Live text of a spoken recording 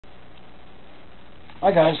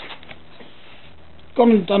Hi guys, gone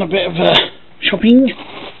and done a bit of shopping,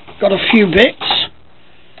 got a few bits.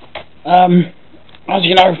 As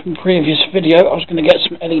you know from the previous video, I was going to get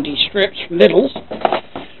some LED strips from Lidl's.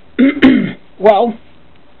 Well,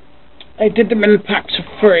 they did them in packs of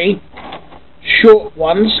 3, short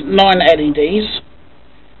ones, 9 LEDs,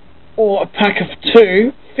 or a pack of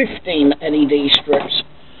 2, 15 LED strips.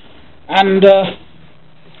 And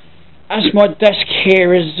as my desk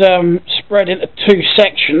here is spread into 2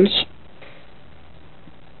 sections,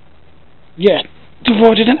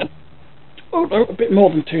 divided into a bit more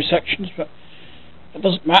than 2 sections, but it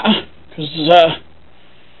doesn't matter because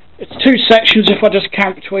it's 2 sections if I just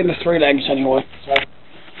count between the 3 legs anyway. So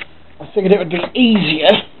I figured it would be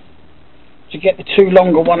easier to get the 2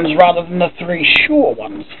 longer ones rather than the 3 short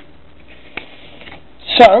ones.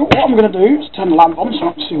 So what I'm going to do is turn the lamp on so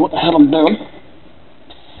I can see what the hell I'm doing.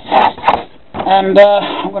 And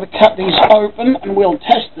I'm going to cut these open and we'll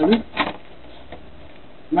test them,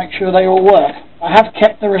 make sure they all work. I have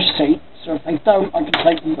kept the receipt, so if they don't I can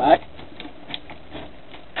take them back.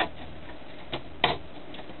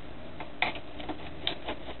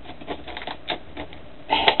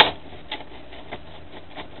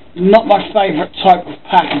 Not my favourite type of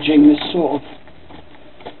packaging, this sort of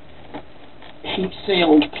heat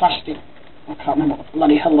sealed plastic. I can't remember what the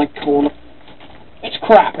bloody hell they call it. It's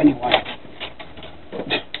crap anyway.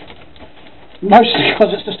 Mostly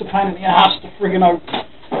because it's just a pain in the ass to friggin' open.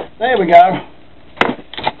 There we go.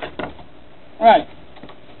 Right.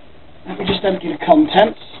 Let me just empty the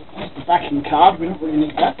contents. That's the backing card. We don't really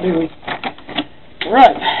need that, do we?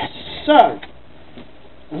 Right. So,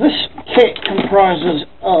 this kit comprises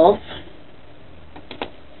of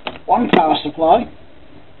 1 power supply,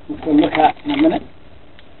 which we'll look at in a minute,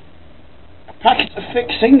 a packet of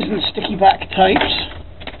fixings and sticky back tapes,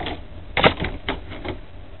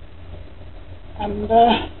 and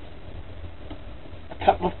a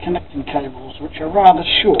couple of connecting cables, which are rather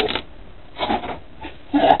short.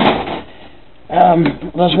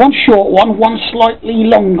 There's 1 short one, 1 slightly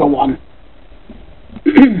longer one.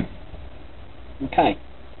 Okay.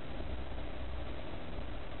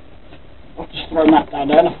 I've just thrown that down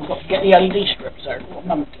there and I forgot to get the LED strips out. What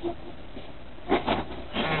numpty.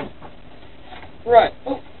 Right.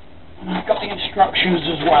 Oh, and I've got the instructions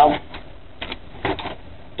as well.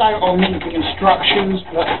 Don't all need the instructions,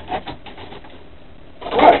 but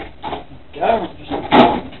right, go.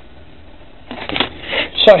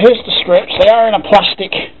 So here's the strips. They are in a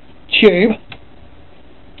plastic tube,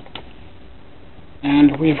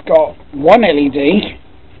 and we've got 1 LED.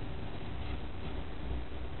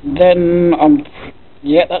 Then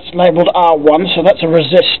that's labelled R1, so that's a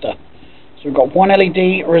resistor. So we've got 1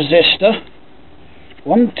 LED resistor,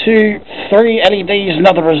 1, 2, 3 LEDs,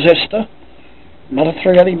 another resistor. Another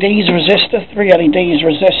 3 LEDs resistor, 3 LEDs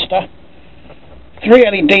resistor, 3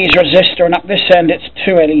 LEDs resistor, and up this end it's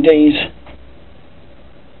 2 LEDs.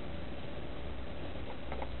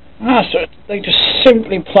 So they just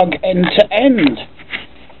simply plug end to end.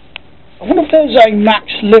 I wonder if there's a max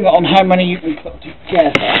limit on how many you can put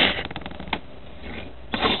together.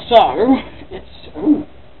 So,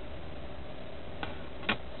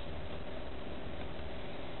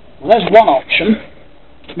 well, there's one option.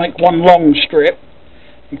 To make 1 long strip,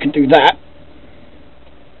 you can do that.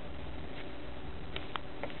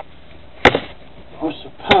 I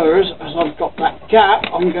suppose, as I've got that gap,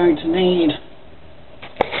 I'm going to need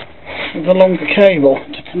the longer cable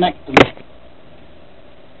to connect them.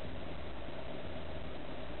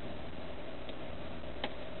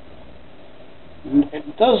 And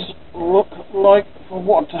it does look like, if I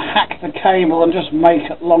wanted to hack the cable and just make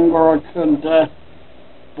it longer, I could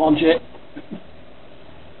bodge it.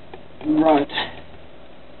 Right.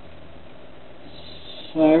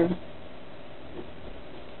 So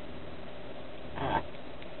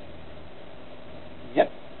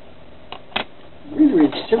yep. Really,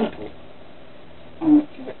 really simple. I'll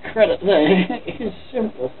give it credit there. It is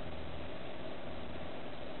simple.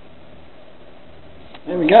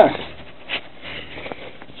 There we go.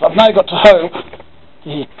 So I've now got to hope.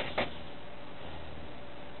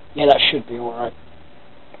 Yeah, that should be alright.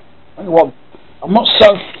 I'm not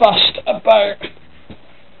so fussed about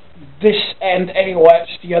this end anyway,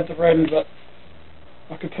 it's the other end, but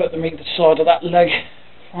I could put them either side of that leg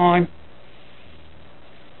fine.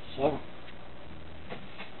 So,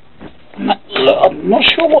 I'm not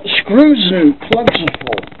sure what the screws and plugs are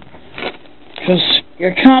for, because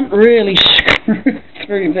you can't really screw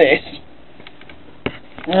through this.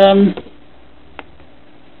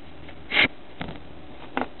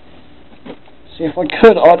 See, if I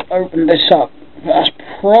could, I'd open this up. That's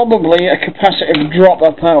probably a capacitive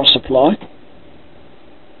dropper power supply.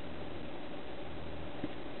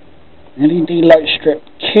 LED light strip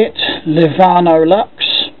kit, Livano Lux.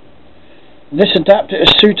 This adapter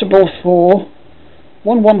is suitable for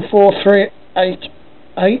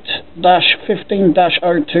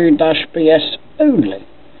 114388-15-02-BS only.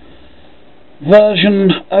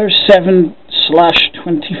 Version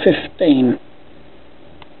 07/2015.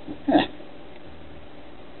 Yeah.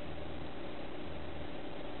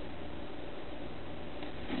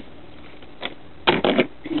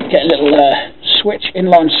 Get a little switch,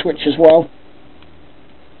 inline switch as well.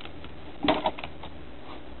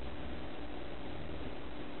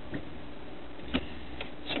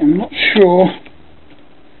 So I'm not sure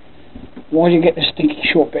why you get this stinky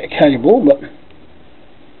short bit of cable, but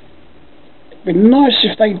it'd be nice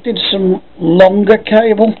if they did some longer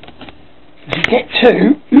cable. If you get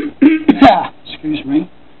two, excuse me,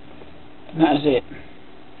 and that is it.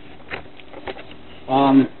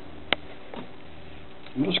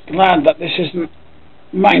 I'm just glad that this isn't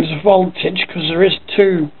mains voltage, because there is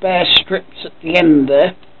two bare strips at the end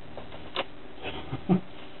there.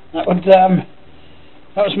 That would that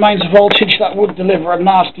was mains voltage. That would deliver a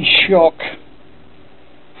nasty shock.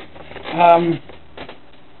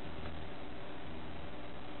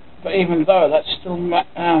 But even though that's still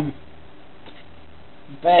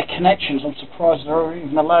bare connections, I'm surprised they're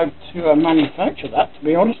even allowed to manufacture that, to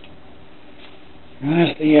be honest.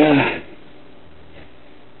 There's the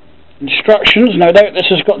instructions. No doubt this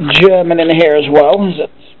has got German in here as well, as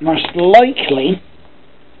it's most likely.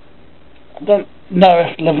 I don't know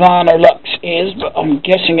if Livano Lux is, but I'm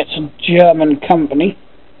guessing it's a German company.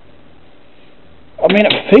 I mean,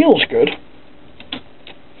 it feels good.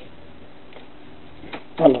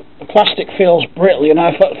 Well, the plastic feels brittle, you know.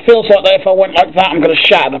 If it feels like that, if I went like that, I'm going to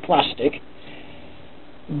shatter the plastic.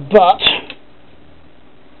 But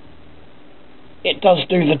it does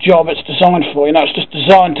do the job it's designed for. You know, it's just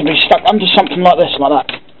designed to be stuck under something like this, like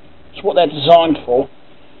that. It's what they're designed for.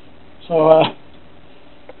 So,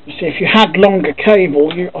 you see, if you had longer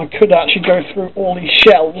cable, I could actually go through all these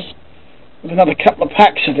shelves with another couple of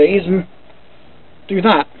packs of these and do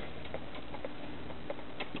that.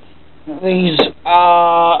 These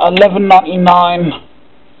are $11.99,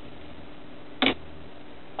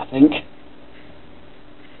 I think.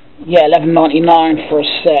 Yeah, $11.99 for a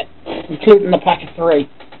set, including the pack of 3.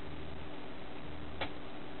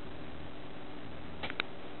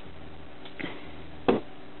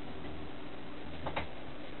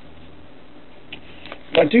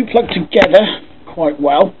 They do plug together quite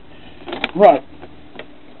well. Right,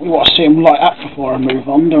 we want to see them light up before I move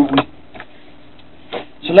on, don't we?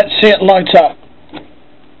 So let's see it light up.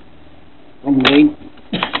 Wrong lead.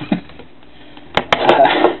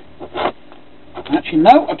 Actually,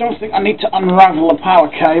 no, I don't think I need to unravel the power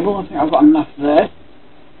cable. I think I've got enough there.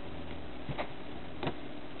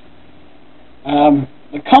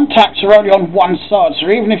 The contacts are only on one side, so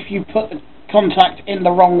even if you put the contact in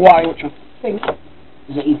the wrong way, which I think,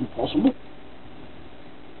 is it even possible?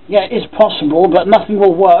 Yeah, it is possible, but nothing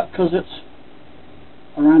will work because it's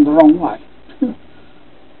around the wrong way.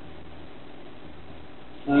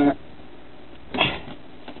 So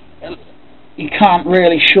you can't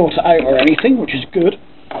really short it out or anything, which is good.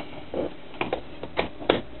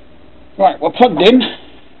 Right, we're plugged in.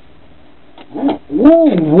 Ooh,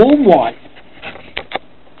 warm white.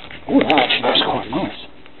 Oh, that actually looks quite nice.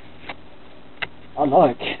 I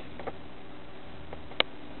like.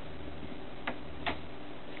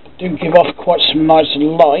 Do give off quite some nice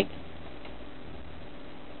light.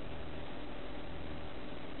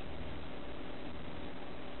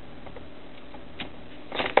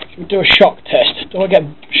 Should we do a shock test? Do I get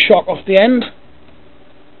shock off the end?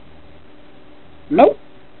 Nope.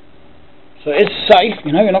 So it's safe,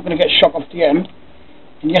 you know, you're not going to get shock off the end.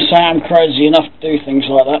 And yes, I am crazy enough to do things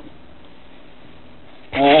like that.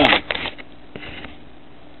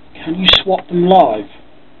 Can you swap them live?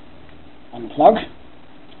 Unplug.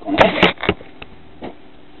 Gone off.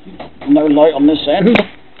 No light on this end.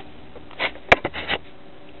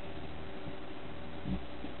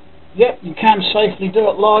 Yep, you can safely do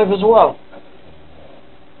it live as well.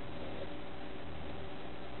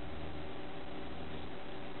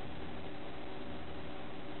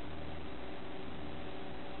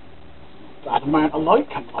 Bad amount of light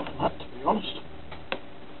coming off of that, to be honest.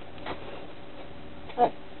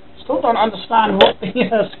 Okay. Still don't understand what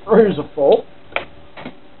the screws are for.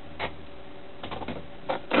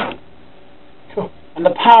 Cool. And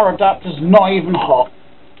the power adapter's not even hot.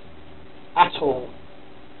 At all.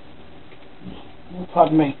 Oh,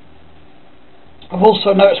 pardon me. I've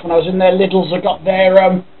also noticed when I was in their Lidl's, I got their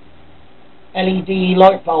LED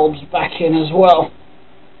light bulbs back in as well.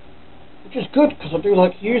 Which is good, because I do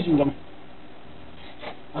like using them.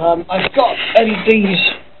 I've got LEDs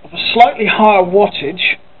of a slightly higher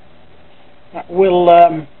wattage that will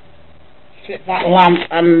fit that lamp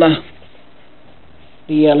and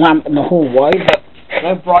the lamp in the hallway, but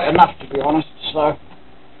they're bright enough to be honest, so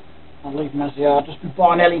I'll leave them as they are. Just be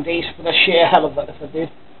buying LEDs for the sheer hell of it if I did.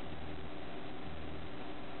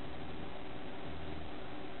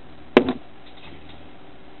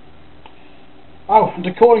 Oh, and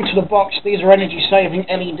according to the box, these are energy saving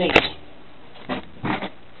LEDs.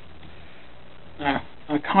 Now,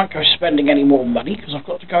 I can't go spending any more money because I've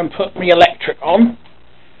got to go and put my electric on.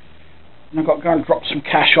 And I've got to go and drop some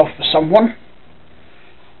cash off for someone.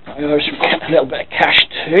 I owe a little bit of cash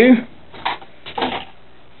too.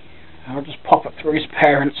 I'll just pop it through his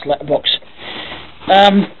parents' letterbox.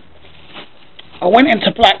 I went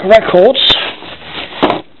into Black Records,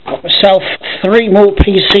 got myself 3 more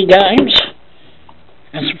PC games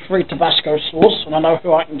and some free Tabasco sauce, and I know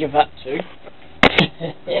who I can give that to.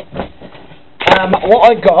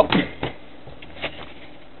 What I got: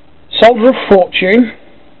 Soldier of Fortune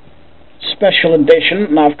Special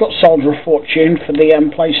Edition. Now I've got Soldier of Fortune for the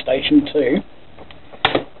PlayStation 2.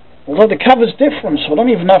 Although the cover's different, so I don't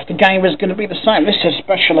even know if the game is going to be the same. This is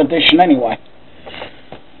Special Edition anyway.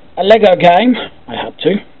 A Lego game, I had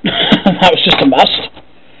to. That was just a must.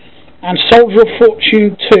 And Soldier of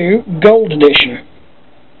Fortune 2 Gold Edition.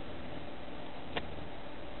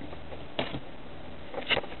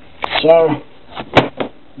 So,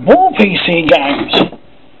 more PC games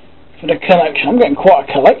for the collection. I'm getting quite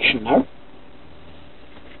a collection now.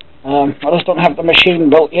 I just don't have the machine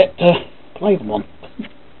built yet to play them on.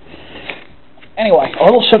 Anyway, I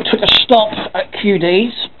also took a stop at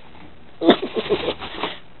QD's.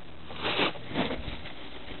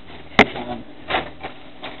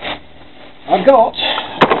 I've got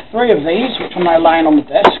 3 of these, which are now laying on the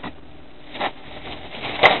desk.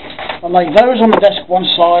 I'll lay those on the desk one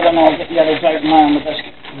side, and I'll get the others out and lay on the desk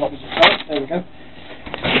opposite side. There we go.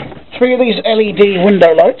 3 of these LED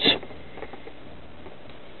window lights.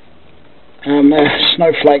 And they're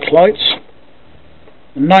snowflake lights.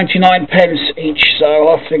 99 pence each, so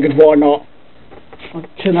I figured why not. I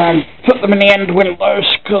can put them in the end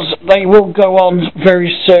windows because they will go on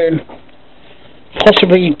very soon.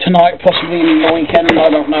 Possibly tonight, possibly in the weekend, I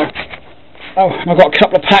don't know. Oh, I've got a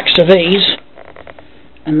couple of packs of these,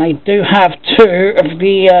 and they do have 2 of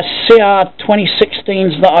the CR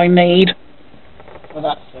 2016s that I need for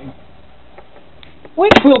that thing.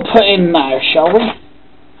 Which we'll put in now, shall we?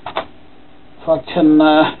 If I can.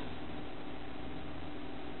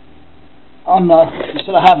 Oh no,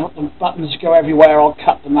 instead of having the buttons go everywhere, I'll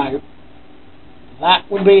cut them out. That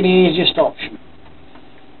would be the easiest option.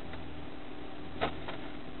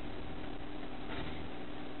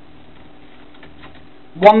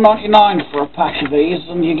 $1.99 for a pack of these,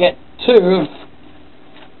 and you get 2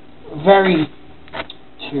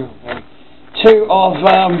 of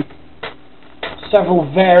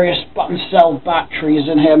several various button cell batteries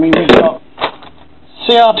in here. I mean, we've got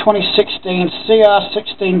CR 2016, CR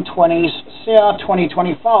 1620s, CR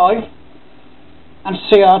 2025, and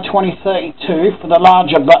CR 2032 for the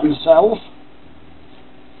larger button cells.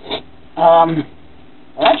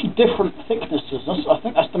 They're actually different thicknesses. I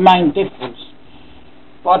think that's the main difference.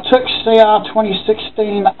 But I took CR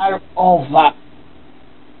 2016 out of that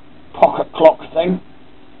pocket clock thing.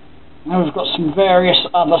 And we've got some various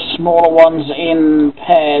other smaller ones in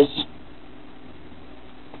pairs,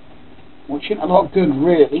 which isn't a lot good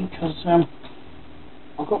really, because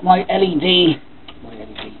I've got my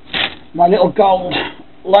my little gold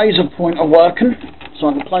laser pointer working, so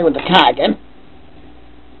I can play with the cat again.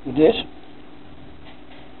 With this.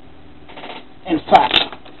 In fact,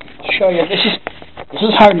 I'll show you. This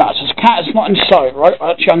is how nuts. This cat is not in sight, right?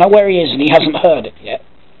 Actually, I know where he is, and he hasn't heard it yet.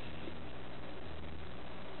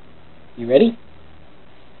 You ready?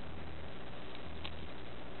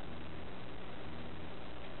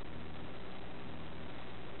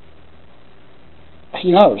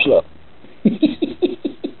 He knows, look.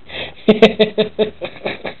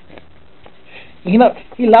 He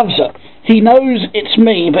loves it. He knows it's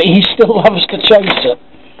me, but he still loves to chase it.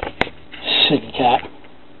 Silly cat.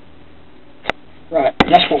 Right,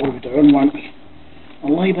 that's what we'll be doing, won't we?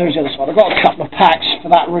 I'll leave those the other side. I've got a couple of packs for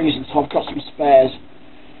that reason, so I've got some spares.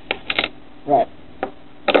 Right.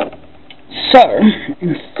 So,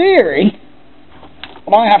 in theory,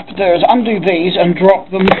 what I have to do is undo these and drop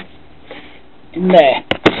them in there.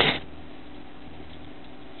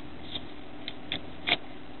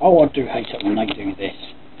 Oh, I do hate it when they do this.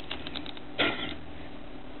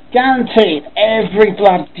 Guaranteed, every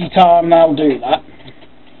bloody time they'll do that.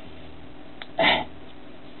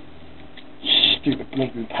 Stupid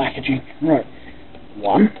bleeding packaging. Right.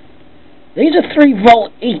 1. These are 3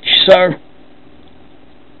 volt each, so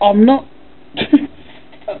I'm not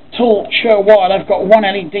at all sure why they've got one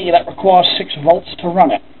LED that requires 6 volts to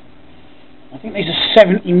run it. I think these are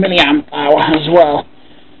 70 milliamp hour as well.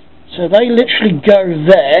 So they literally go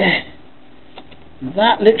there.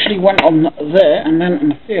 That literally went on there, and then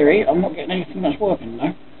in theory, I'm not getting anything that's working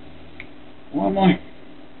now. Why am I?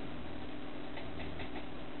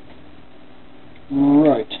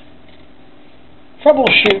 Right.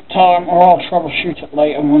 Troubleshoot time, or I'll troubleshoot it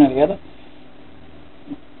later, one or the other.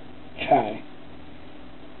 Okay.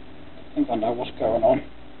 I think I know what's going on.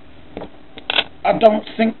 I don't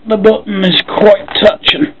think the button is quite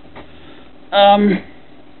touching.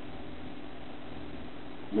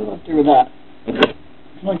 What do I do with that?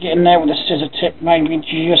 Can I get in there with a scissor tip, maybe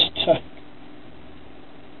just to...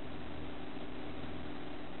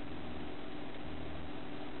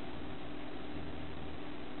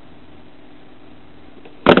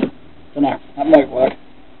 Don't know, that might work.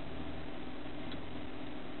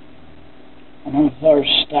 I know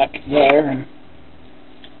those stack there, and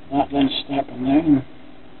that then stack in there. And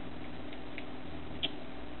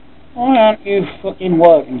why aren't you fucking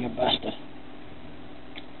working, you bastard?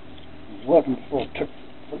 It was working before I took the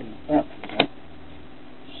fucking battery out.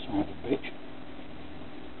 Son of a bitch.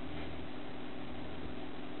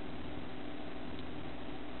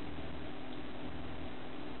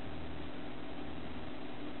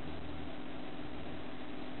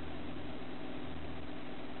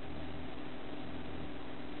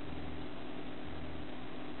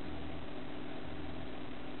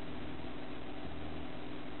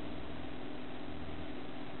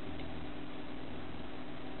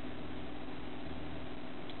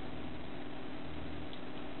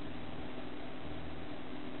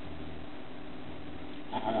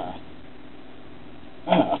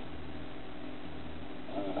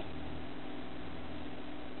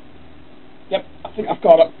 Yep, I think I've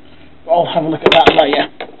got it. I'll have a look at that later.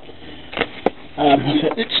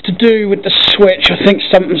 It's to do with the switch. I think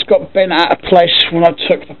something's got bent out of place when I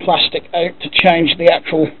took the plastic out to change the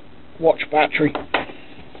actual watch battery.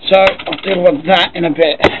 So I'll deal with that in a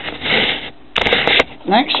bit.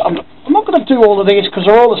 Next, I'm not going to do all of these because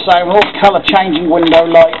they're all the same, they're all colour changing window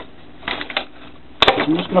light.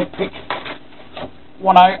 I'm just going to pick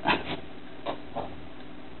one out.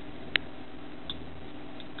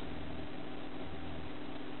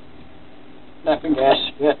 Nothing gas,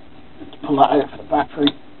 yeah. Let's pull that out for the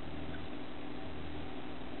battery.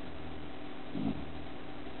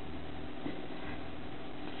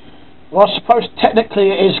 Well, I suppose technically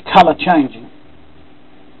it is colour changing,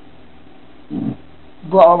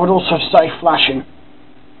 but I would also say flashing.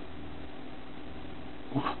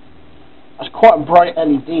 That's quite a bright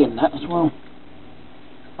LED in that as well.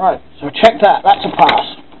 Right, so check that, that's a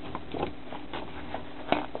pass.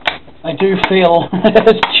 They do feel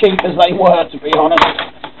as cheap as they were, to be honest.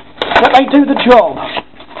 But they do the job.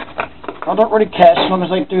 I don't really care as long as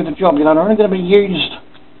they do the job. You know, they're only going to be used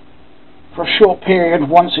for a short period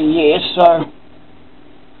once a year, so...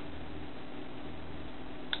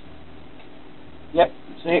 Yep,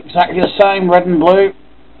 see, exactly the same, red and blue.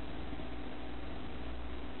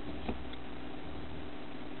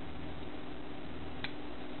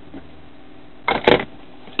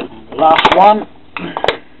 And the last one.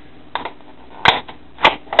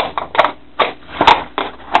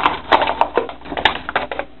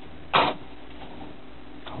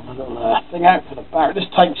 Thing out for the back. This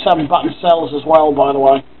takes 7 button cells as well, by the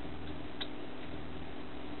way.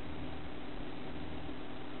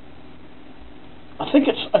 I think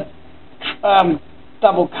it's a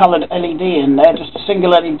double coloured LED in there, just a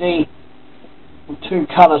single LED with 2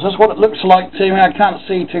 colours. That's what it looks like to me. I can't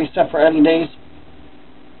see 2 separate LEDs.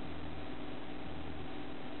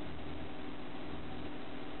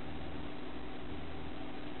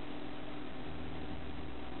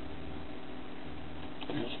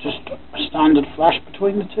 It's just a standard flash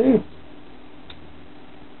between the 2.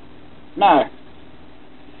 Now,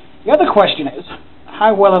 the other question is,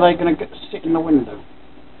 how well are they going to sit in the window?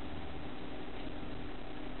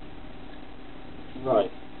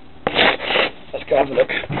 Right. Let's go have a look.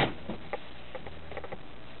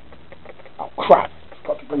 Oh crap, I've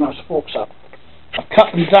got to bring those forks up. I've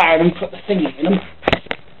cut them down and put the thingy in them.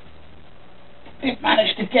 Didn't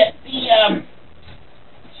manage to get the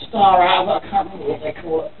star out of it. I can't remember what they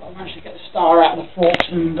call it, but I managed to get the star out of the forks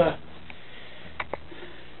and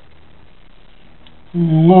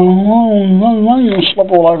you'll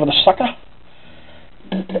slob all over the sucker.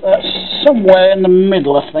 That's somewhere in the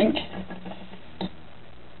middle, I think.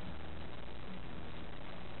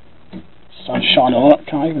 Sun's shining on it,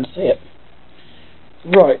 can't even see it.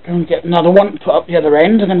 Right, go and get another one to put up the other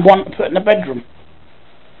end, and then one to put in the bedroom.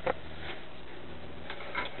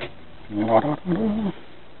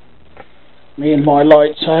 Me and my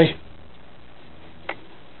lights, eh?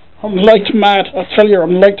 I'm light mad, I tell you,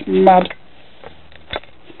 I'm light mad.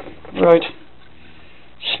 Right.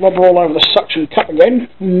 Slobber all over the suction cup again.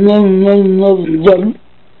 There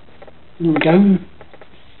we go.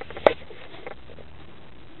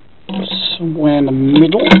 Somewhere in the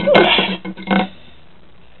middle.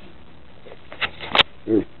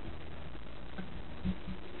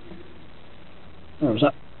 Oh, was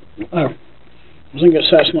that? Oh. I was going to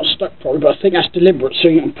say it's not stuck probably, but I think that's deliberate so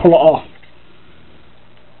you can pull it off.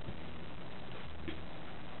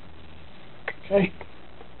 Okay.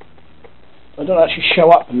 I don't actually show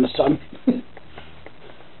up in the sun.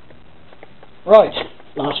 Right,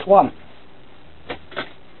 last one.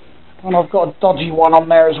 And I've got a dodgy one on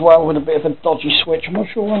there as well with a bit of a dodgy switch. I'm not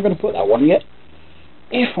sure where I'm going to put that one yet.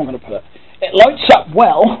 If I'm going to put it. It lights up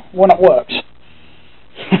well when it works.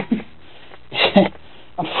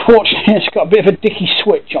 Unfortunately, it's got a bit of a dicky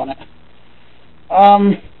switch on it.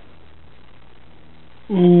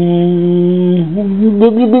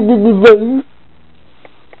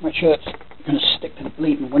 Make sure it's going to stick to the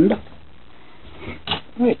bleeding window.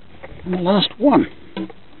 Right, and the last one.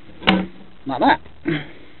 Like that.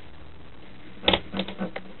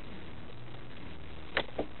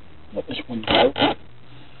 Let this one go.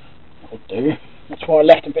 That'll do. That's why I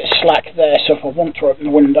left a bit of slack there, so if I want to open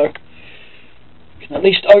the window, I can at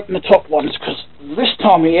least open the top ones, because this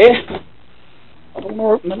time of year, I don't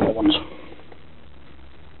want to open the little ones.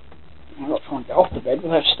 I've got to try and get off the bed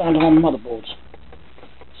without standing on motherboards.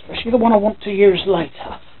 Especially the one I want to use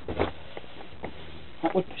later.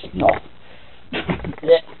 That would piss me off.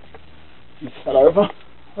 Yeah. You fell over.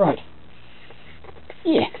 Right.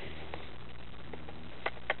 Yeah.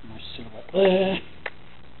 Nice silhouette there.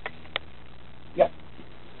 Yep.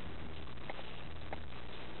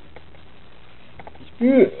 That's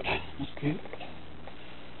good. That's good.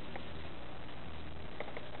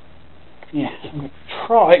 Yeah, I'm going to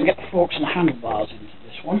try and get the forks and the handlebars into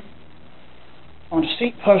this one. I want a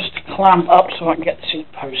seat post to clamp up so I can get the seat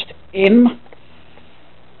post in.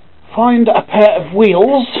 Find a pair of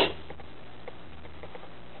wheels.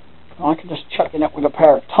 I can just chuck in it with a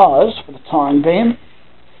pair of tyres for the time being.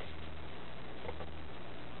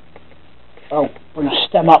 Oh, bring a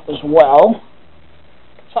stem up as well.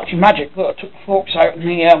 It's actually magic. Look, I took the forks out and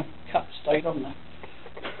the cut stayed on there.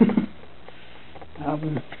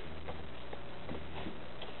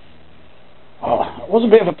 Oh, it was a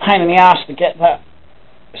bit of a pain in the ass to get that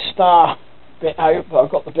star bit out, but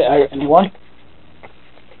I've got the bit out anyway.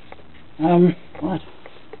 Right.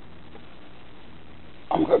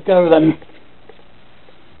 I'm going to go then.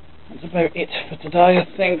 That's about it for today, I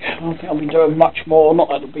think. I don't think I'll be doing much more, not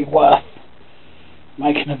that it'll be worth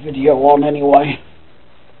making a video on anyway.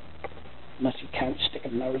 Unless you count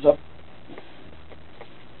sticking those up.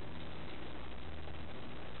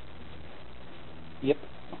 Yep,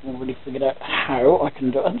 I've already figured out how I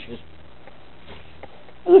can do it.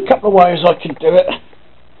 There's a couple of ways I can do it.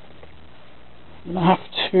 I'm going to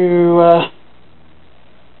have to...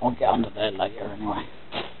 I'll get under there later anyway.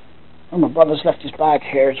 Oh, my brother's left his bag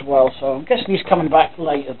here as well, so I'm guessing he's coming back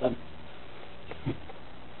later then.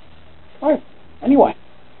 Oh, anyway.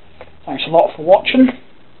 Thanks a lot for watching.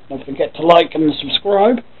 Don't forget to like and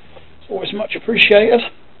subscribe. It's always much appreciated.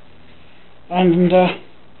 And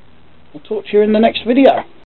I'll talk to you in the next video.